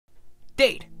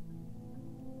Date: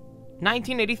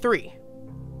 1983.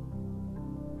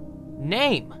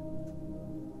 Name: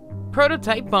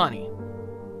 Prototype Bonnie.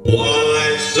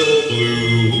 Why so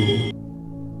blue?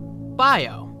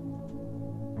 Bio: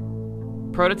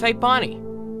 Prototype Bonnie,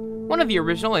 one of the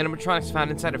original animatronics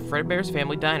found inside of Fredbear's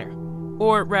family diner.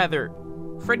 Or rather,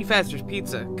 Freddy Fazbear's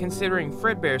Pizza, considering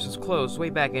Fredbear's was closed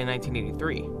way back in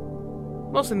 1983.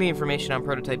 Most of the information on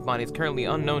Prototype Bonnie is currently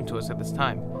unknown to us at this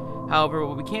time. However,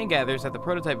 what we can gather is that the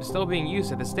prototype is still being used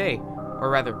to this day, or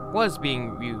rather, was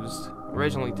being used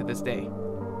originally to this day.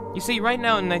 You see, right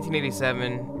now in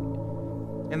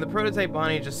 1987, and the Prototype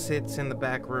Bonnie just sits in the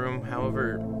back room.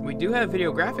 However, we do have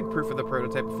videographic proof of the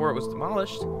prototype before it was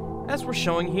demolished, as we're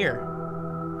showing here.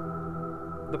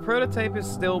 The prototype is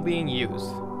still being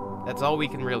used. That's all we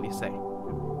can really say.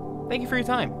 Thank you for your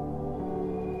time.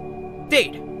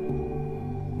 Date: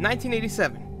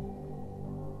 1987.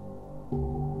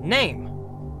 Name: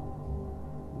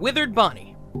 Withered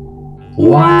Bonnie.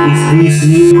 What is this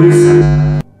new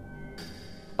person?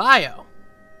 Bio: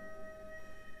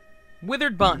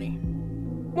 Withered Bonnie,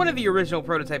 one of the original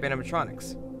prototype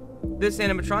animatronics. This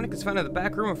animatronic is found in the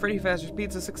back room of Freddy Fazbear's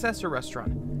Pizza's successor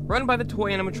restaurant, run by the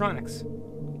Toy Animatronics.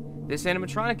 This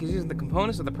animatronic is using the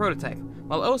components of the prototype,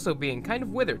 while also being kind of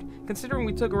withered, considering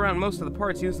we took around most of the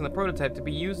parts used in the prototype to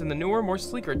be used in the newer, more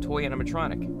sleeker toy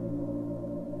animatronic.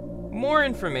 More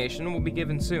information will be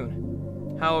given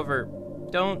soon. However,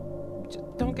 don't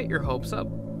get your hopes up.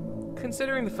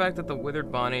 Considering the fact that the Withered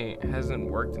Bonnie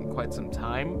hasn't worked in quite some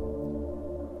time,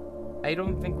 I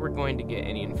don't think we're going to get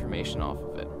any information off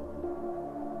of it.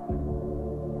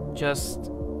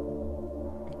 Just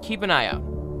keep an eye out.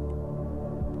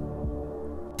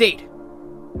 Date: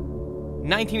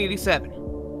 1987.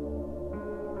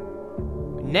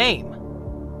 Name: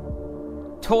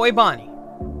 Toy Bonnie.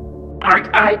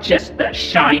 Aren't I just the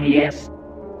shiniest?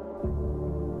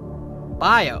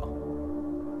 Bio: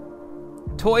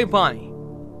 Toy Bonnie.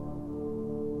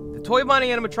 The Toy Bonnie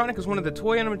animatronic is one of the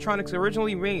toy animatronics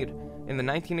originally made in the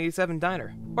 1987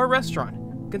 diner, or restaurant,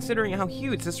 considering how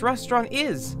huge this restaurant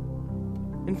is.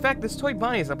 In fact, this Toy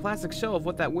Bonnie is a plastic shell of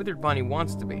what that Withered Bonnie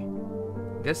wants to be.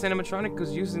 This animatronic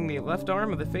was using the left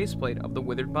arm of the faceplate of the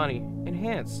Withered Bonnie,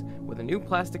 enhanced with a new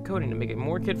plastic coating to make it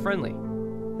more kid-friendly.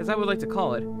 As I would like to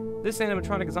call it, this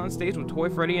animatronic is on stage with Toy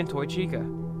Freddy and Toy Chica.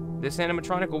 This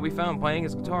animatronic will be found playing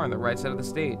his guitar on the right side of the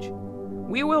stage.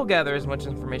 We will gather as much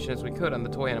information as we could on the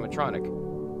toy animatronic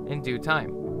in due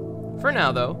time. For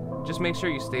now, though, just make sure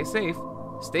you stay safe,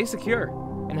 stay secure,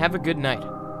 and have a good night.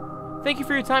 Thank you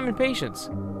for your time and patience.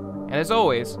 And as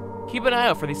always, keep an eye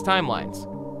out for these timelines.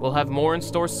 We'll have more in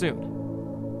store soon.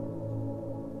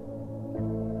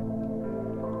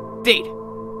 Date: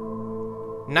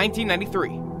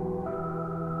 1993.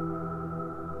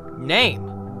 Name: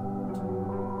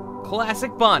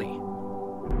 Classic Bonnie.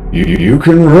 You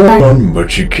can run,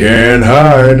 but you can't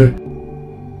hide.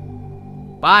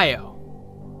 Bio: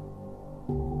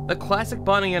 The Classic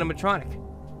Bonnie animatronic.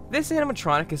 This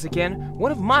animatronic is again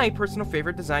one of my personal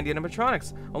favorite designed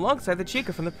animatronics, alongside the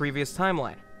Chica from the previous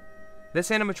timeline. This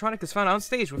animatronic is found on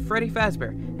stage with Freddy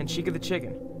Fazbear and Chica the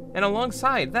Chicken, and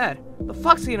alongside that, the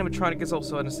Foxy animatronic is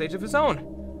also on a stage of his own,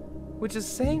 which is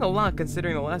saying a lot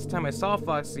considering the last time I saw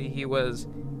Foxy he was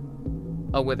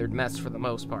a withered mess for the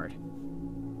most part.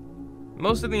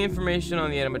 Most of the information on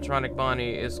the animatronic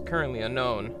Bonnie is currently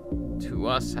unknown to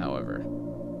us, however.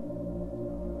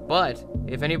 But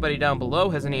if anybody down below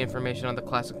has any information on the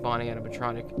classic Bonnie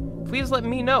animatronic, please let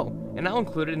me know, and I'll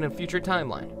include it in a future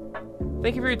timeline.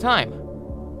 Thank you for your time.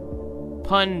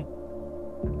 Pun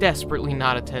desperately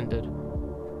not attended.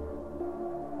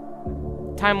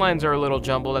 Timelines are a little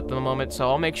jumbled at the moment, so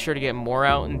I'll make sure to get more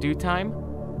out in due time.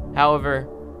 However,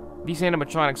 these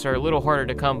animatronics are a little harder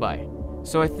to come by,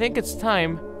 so I think it's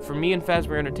time for me and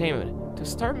Fazbear Entertainment to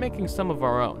start making some of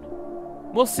our own.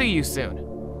 We'll see you soon.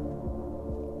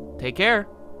 Take care.